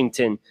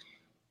Washington.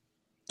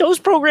 Those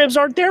programs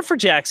aren't there for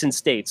Jackson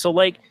State. So,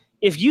 like,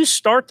 if you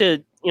start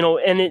to,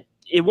 and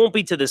it won't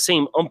be to the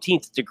same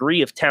umpteenth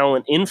degree of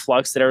talent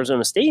influx that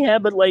Arizona State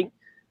had, but, like,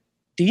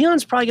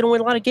 Deion's probably going to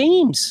win a lot of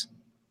games.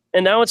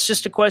 And now it's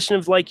just a question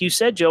of, like you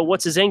said, Joe,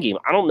 what's his end game?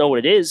 I don't know what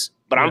it is,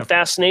 but I'm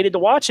fascinated to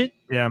watch it.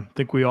 Yeah, I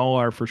think we all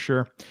are for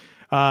sure.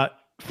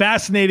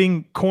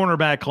 Fascinating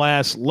cornerback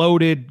class,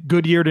 loaded,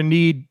 good year to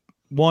need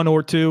 1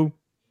 or 2.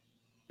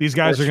 These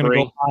guys are going to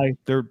go high.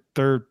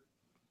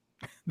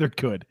 They're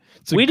good.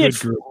 We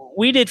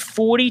did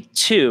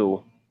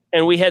 42,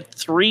 and we had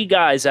 3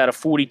 guys out of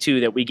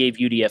 42 that we gave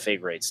UDFA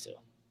grades to.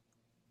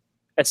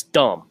 That's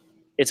dumb.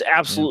 It's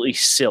absolutely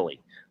silly.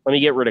 Let me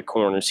get rid of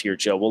corners here,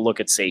 Joe. We'll look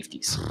at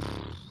safeties.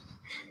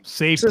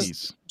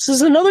 Safeties. This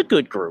is another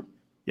good group.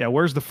 Yeah,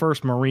 where's the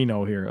first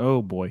Marino here?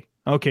 Oh, boy.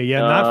 Okay, yeah,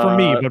 not for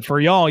me, but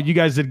for y'all, you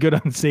guys did good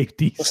on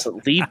safeties.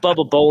 Listen, leave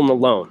Bubba Bolin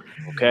alone,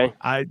 okay?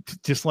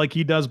 Just like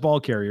he does ball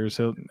carriers.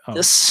 So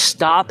just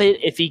stop it.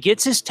 If he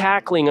gets his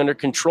tackling under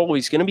control,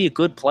 he's going to be a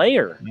good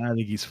player. I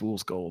think he's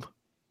fool's gold.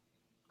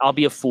 I'll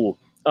be a fool.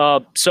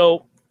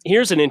 So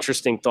here's an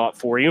interesting thought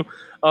for you.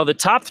 The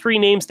top 3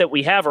 names that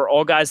we have are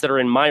all guys that are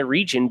in my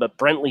region, but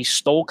Brentley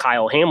stole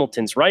Kyle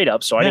Hamilton's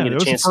write-up, so I didn't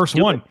get a chance to do it.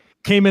 First one.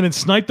 Came in and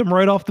sniped them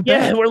right off the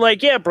bat. Yeah, we're like,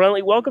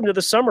 Brentley, welcome to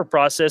the summer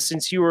process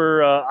since you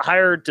were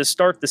hired to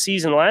start the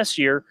season last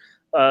year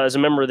as a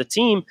member of the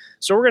team.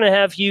 So we're going to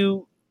have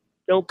you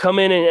come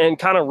in and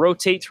kind of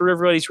rotate through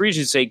everybody's region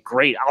and say,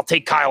 great, I'll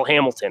take Kyle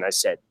Hamilton. I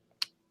said,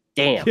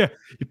 damn. Yeah,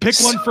 you pick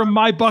one from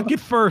my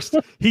bucket first.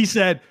 He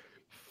said,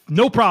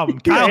 no problem,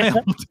 Kyle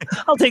Hamilton.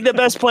 I'll take the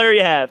best player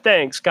you have.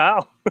 Thanks,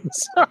 Kyle.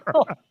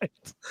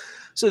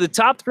 So the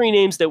top 3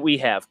 names that we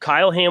have,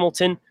 Kyle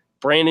Hamilton,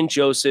 Brandon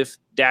Joseph,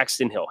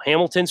 Daxton Hill.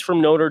 Hamilton's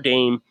from Notre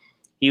Dame.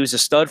 He was a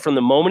stud from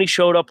the moment he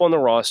showed up on the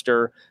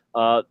roster.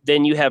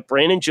 Then you have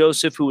Brandon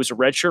Joseph, who was a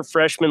redshirt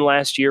freshman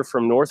last year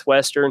from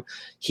Northwestern.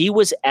 He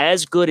was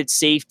as good at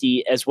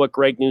safety as what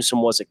Greg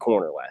Newsome was at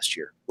corner last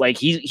year. Like,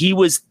 he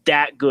was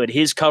that good.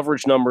 His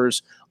coverage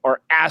numbers are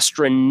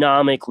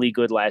astronomically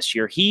good last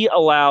year. He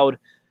allowed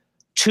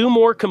 2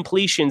 more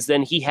completions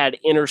than he had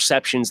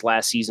interceptions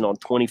last season on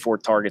 24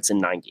 targets in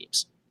 9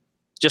 games.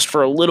 Just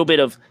for a little bit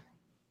of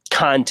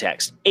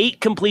context,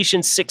 8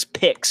 completions, 6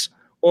 picks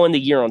on the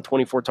year on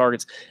 24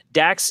 targets.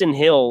 Daxton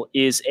Hill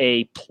is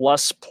a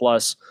plus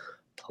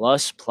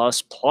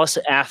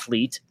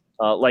athlete,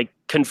 like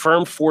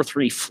confirmed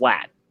 4.3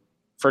 flat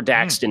for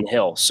Daxton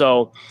Hill.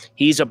 So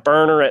he's a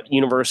burner at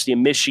University of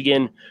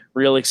Michigan.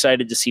 Real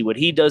excited to see what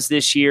he does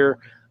this year.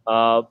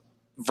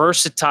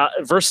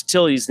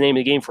 Versatility is the name of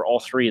the game for all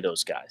 3 of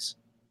those guys.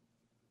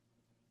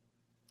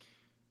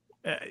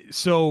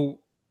 So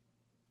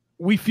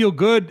we feel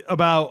good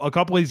about a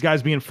couple of these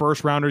guys being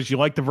first rounders. You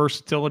like the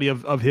versatility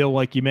of Hill,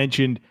 like you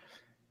mentioned.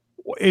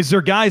 Is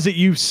there guys that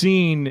you've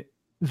seen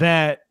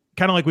that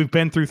kind of like we've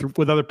been through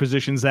with other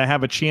positions that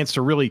have a chance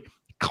to really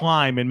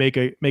climb and make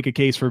a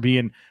case for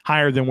being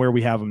higher than where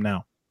we have him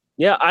now.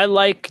 Yeah, I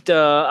liked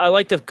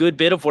a good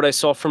bit of what I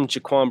saw from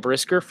Jaquan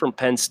Brisker from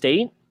Penn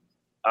State.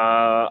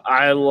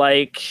 I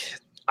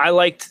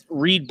liked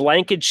Reed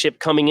Blankenship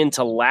coming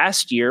into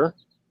last year.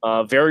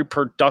 Very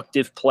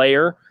productive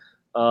player.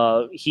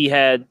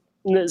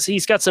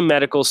 He's got some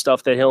medical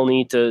stuff that he'll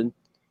need to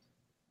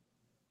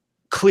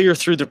clear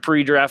through the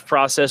pre-draft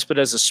process, but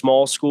as a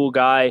small school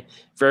guy,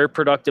 very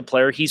productive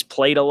player. He's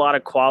played a lot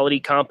of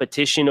quality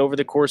competition over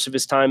the course of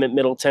his time at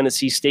Middle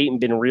Tennessee State and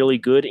been really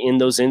good in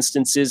those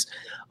instances.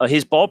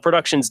 His ball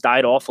production's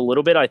died off a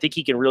little bit. I think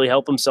he can really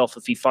help himself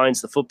if he finds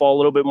the football a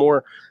little bit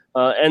more.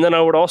 And then I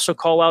would also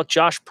call out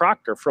Josh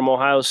Proctor from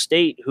Ohio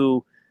State,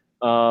 who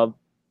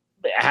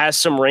has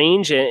some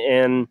range,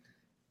 and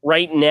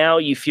right now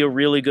you feel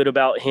really good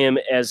about him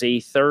as a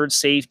third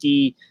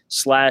safety /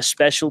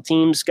 special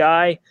teams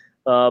guy.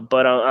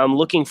 But I'm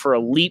looking for a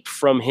leap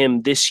from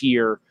him this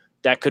year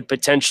that could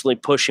potentially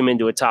push him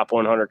into a top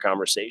 100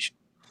 conversation.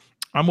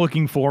 I'm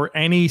looking for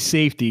any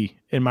safety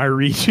in my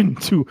region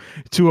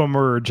to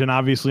emerge. And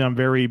obviously I'm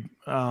very,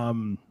 I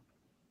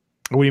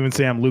wouldn't even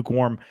say I'm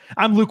lukewarm.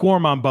 I'm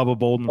lukewarm on Bubba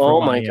Bolden.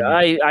 Oh my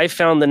God. I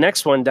found the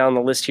next one down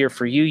the list here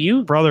for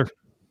you. Brother,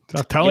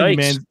 I'm telling you,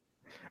 man,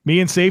 me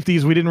and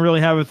safeties, we didn't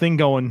really have a thing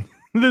going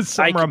this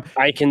summer.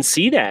 I can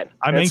see that.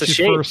 I'm anxious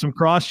for some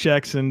cross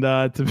checks and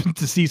to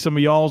see some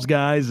of y'all's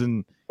guys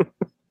and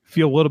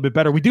feel a little bit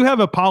better. We do have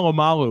a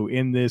Palomalu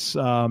in this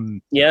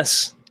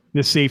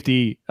this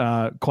safety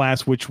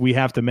class, which we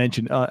have to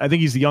mention. I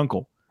think he's the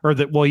uncle,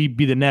 he'd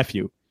be the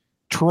nephew.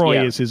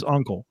 Troy is his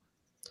uncle.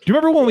 Do you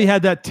remember when we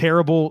had that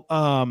terrible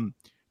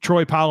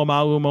Troy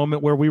Palomalu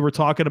moment where we were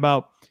talking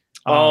about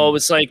it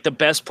was like the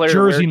best player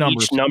jersey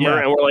numbers, each number,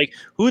 and we're like,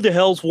 who the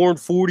hell's worn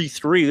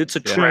 43? That's a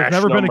trash There's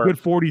never number. been a good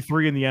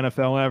 43 in the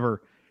NFL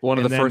ever. One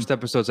of the first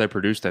episodes I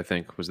produced, I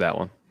think, was that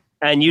one.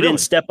 And you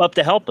didn't step up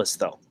to help us,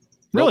 though.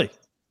 Really? Nope.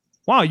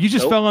 Wow, you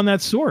just fell on that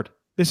sword.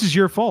 This is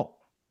your fault.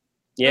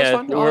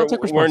 Yeah,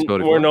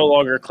 we're no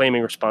longer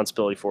claiming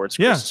responsibility for it. It's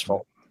Chris's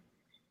fault.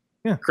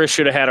 Yeah, Chris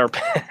should have had our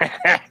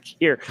back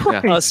here.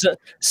 Yeah.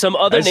 Some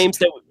other names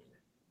that...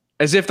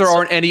 As if there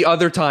aren't any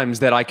other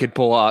times that I could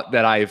pull out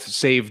that I've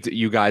saved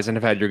you guys and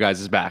have had your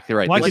guys' back. You're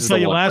right. Well, I can tell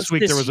you last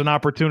week there was an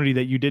opportunity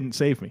that you didn't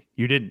save me.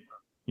 You didn't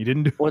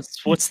do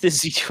What's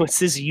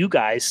this you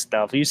guys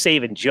stuff? Are you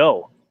saving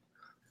Joe?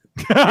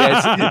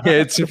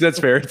 That's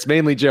fair. It's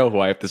mainly Joe who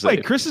I have to say.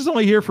 Wait, Chris is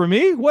only here for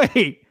me?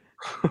 Wait.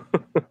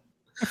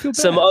 I feel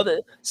bad.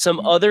 Some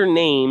other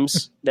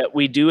names that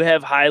we do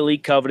have highly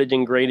coveted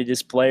and graded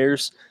as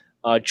players.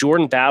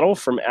 Jordan Battle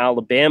from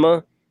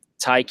Alabama.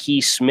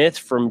 Tyke Smith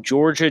from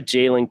Georgia,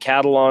 Jalen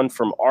Catalon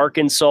from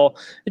Arkansas.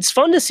 It's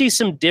fun to see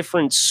some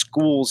different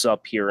schools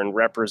up here and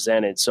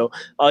represented. So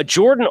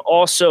Jordan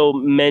also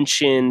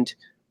mentioned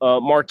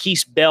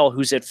Marquise Bell,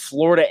 who's at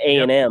Florida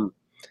A&M,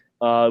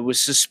 was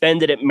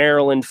suspended at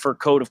Maryland for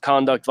code of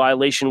conduct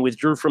violation,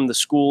 withdrew from the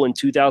school in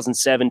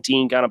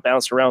 2017, kind of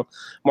bounced around.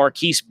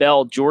 Marquise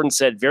Bell, Jordan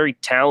said, very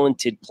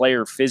talented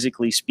player,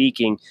 physically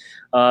speaking.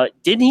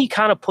 Didn't he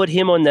kind of put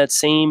him on that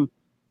same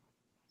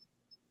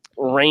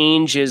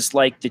range as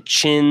like the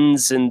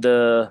Chins and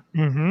the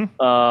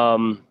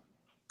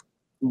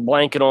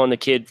blanket on the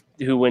kid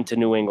who went to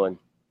New England?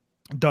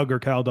 Kyle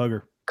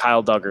Duggar.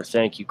 Kyle Duggar,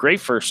 thank you. Great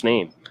first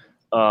name.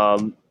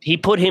 He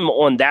put him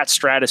on that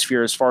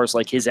stratosphere as far as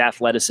like his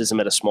athleticism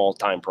at a small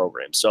time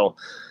program. So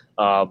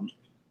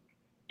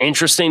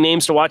interesting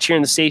names to watch here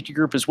in the safety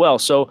group as well.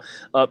 So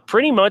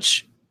pretty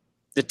much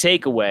the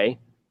takeaway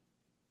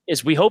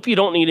is we hope you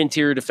don't need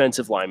interior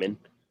defensive linemen.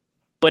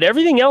 But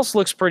everything else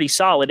looks pretty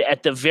solid.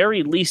 At the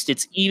very least,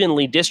 it's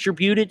evenly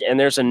distributed, and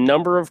there's a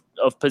number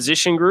of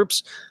position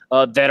groups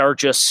that are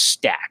just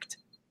stacked.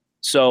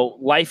 So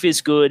life is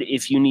good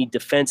if you need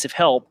defensive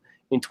help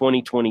in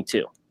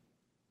 2022.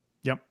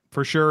 Yep,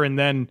 for sure. And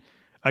then,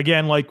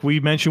 again, like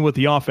we mentioned with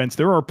the offense,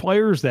 there are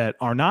players that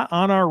are not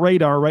on our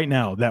radar right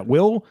now that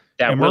will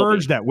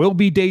emerge, that will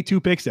be day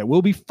 2 picks, that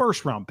will be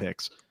first-round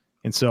picks.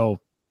 And so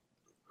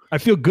I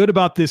feel good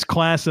about this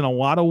class in a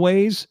lot of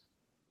ways,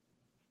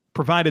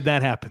 provided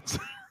that happens,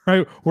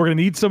 right? We're going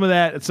to need some of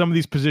that at some of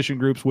these position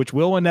groups, which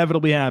will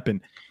inevitably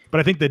happen. But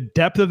I think the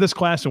depth of this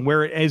class and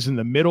where it is in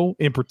the middle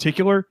in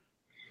particular,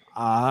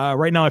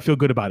 right now I feel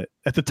good about it.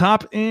 At the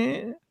top,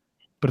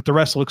 but the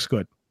rest looks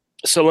good.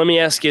 So let me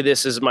ask you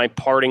this as my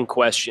parting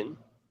question.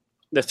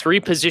 The 3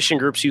 position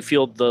groups you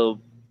feel the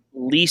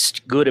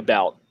least good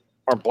about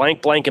are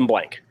blank, blank, and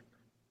blank.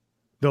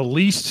 The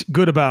least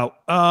good about?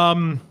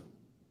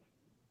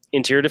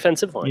 Interior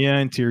defensive line. Yeah,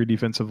 interior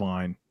defensive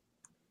line.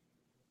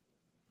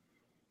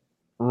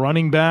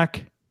 Running back.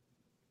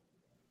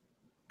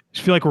 I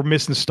just feel like we're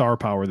missing star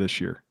power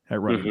this year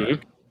at running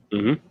back.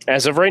 Mm-hmm.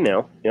 As of right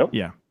now. Yep.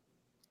 Yeah.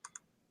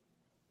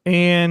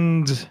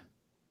 And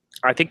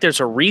I think there's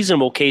a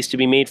reasonable case to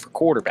be made for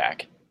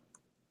quarterback.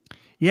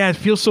 Yeah, it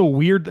feels so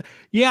weird.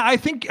 Yeah, I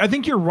think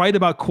you're right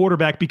about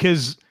quarterback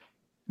because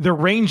the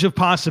range of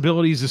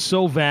possibilities is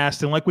so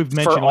vast. And like we've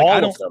mentioned, for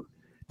all of them.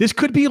 This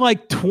could be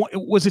like,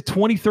 was it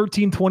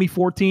 2013,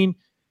 2014?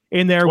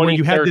 in there where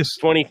you had this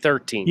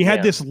 2013. You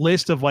had this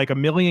list of like a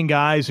million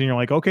guys, and you're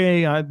like,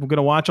 okay, I'm going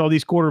to watch all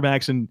these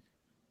quarterbacks, and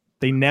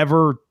they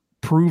never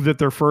prove that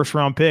they're first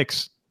round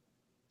picks.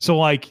 So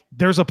like,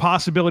 there's a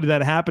possibility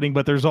that happening,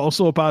 but there's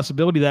also a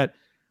possibility that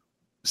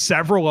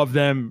several of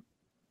them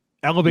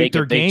elevate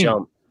their game.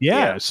 Jump.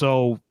 Yeah.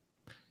 So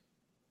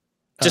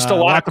just a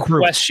lot of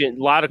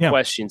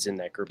questions in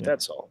that group. Yeah.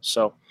 That's all.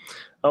 So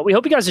we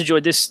hope you guys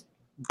enjoyed this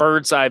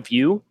bird's eye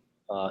view,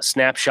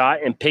 snapshot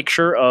and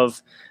picture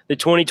of the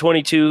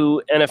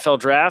 2022 NFL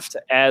draft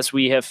as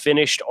we have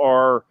finished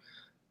our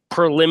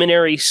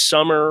preliminary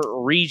summer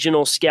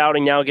regional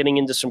scouting, now getting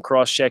into some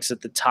cross checks at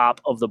the top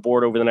of the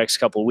board over the next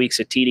couple of weeks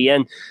at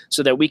TDN,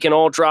 so that we can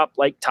all drop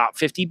like top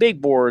 50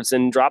 big boards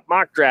and drop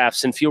mock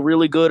drafts and feel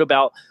really good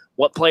about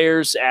what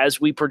players,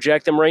 as we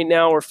project them right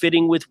now, are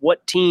fitting with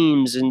what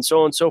teams and so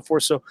on and so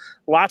forth. So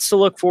lots to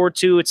look forward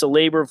to. It's a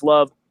labor of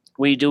love.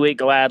 We do it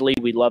gladly.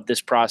 We love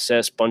this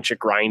process, bunch of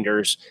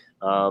grinders.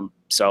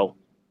 So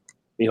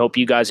we hope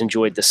you guys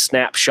enjoyed the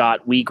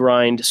snapshot we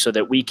grind, so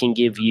that we can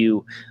give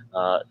you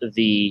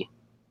the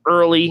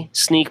early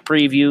sneak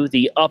preview,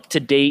 the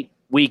up-to-date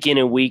week in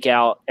and week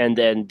out, and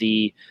then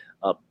the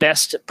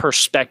best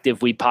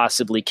perspective we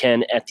possibly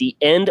can at the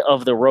end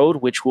of the road,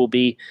 which will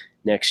be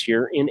next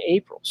year in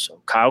April.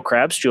 So Kyle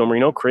Krabs, Joe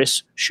Marino,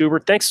 Chris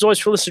Schubert, thanks as always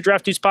for listening to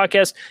Draft Dudes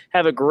Podcast.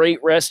 Have a great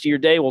rest of your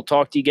day. We'll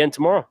talk to you again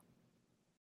tomorrow.